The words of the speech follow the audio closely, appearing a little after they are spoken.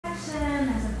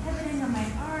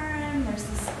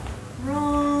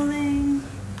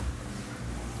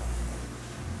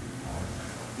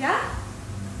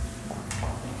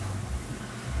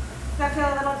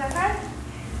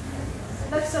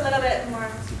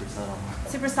subtle.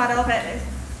 Super subtle, but.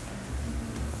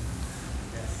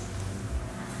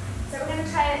 So we're gonna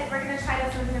try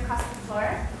this moving across the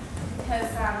floor because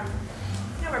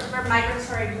you know we're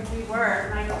migratory. We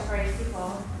were migratory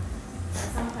people at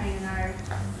some point in our.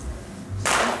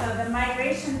 And so the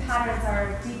migration patterns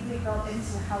are deeply built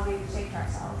into how we've shaped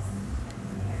ourselves.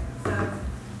 So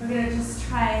we're gonna just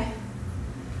try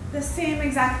the same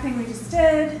exact thing we just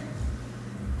did.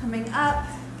 Coming up.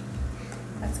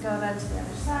 Let's go then to the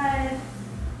other side.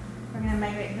 We're gonna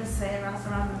migrate this way around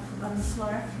the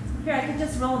floor. Here, I could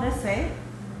just roll this way,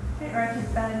 okay? Or I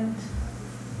could bend.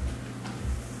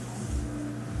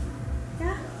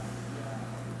 Yeah?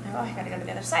 Oh, I gotta go to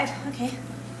the other side. Okay,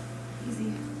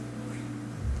 easy.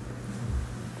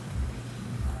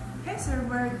 Okay, so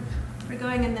we're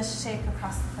going in this shape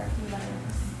across the floor.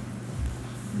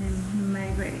 And then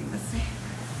migrating this way.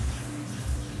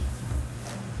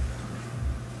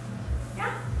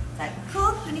 Yeah? Is that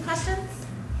cool? Any questions?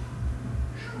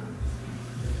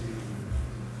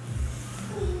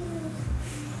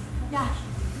 Yeah.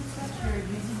 You're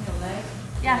using your leg.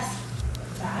 Yes.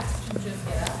 Back to just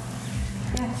get up.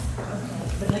 Yes. Okay.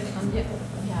 But like like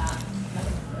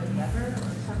a lever or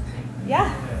something. Yeah.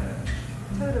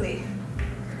 Totally.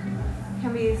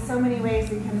 Can be so many ways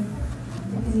we can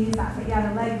use that. But yeah,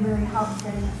 the leg really helps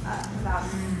getting us up without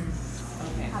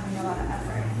having a lot of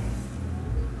effort.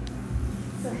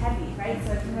 So heavy, right?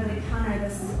 So it can really counter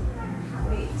this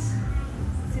weight.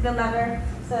 See the lever?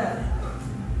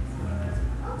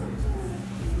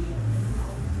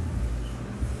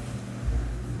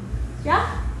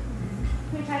 Yeah?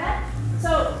 Can we try that?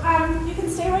 So you can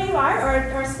stay where you are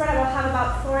or spread out. We'll have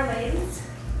about 4 lanes.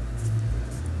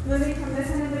 Moving from this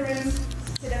end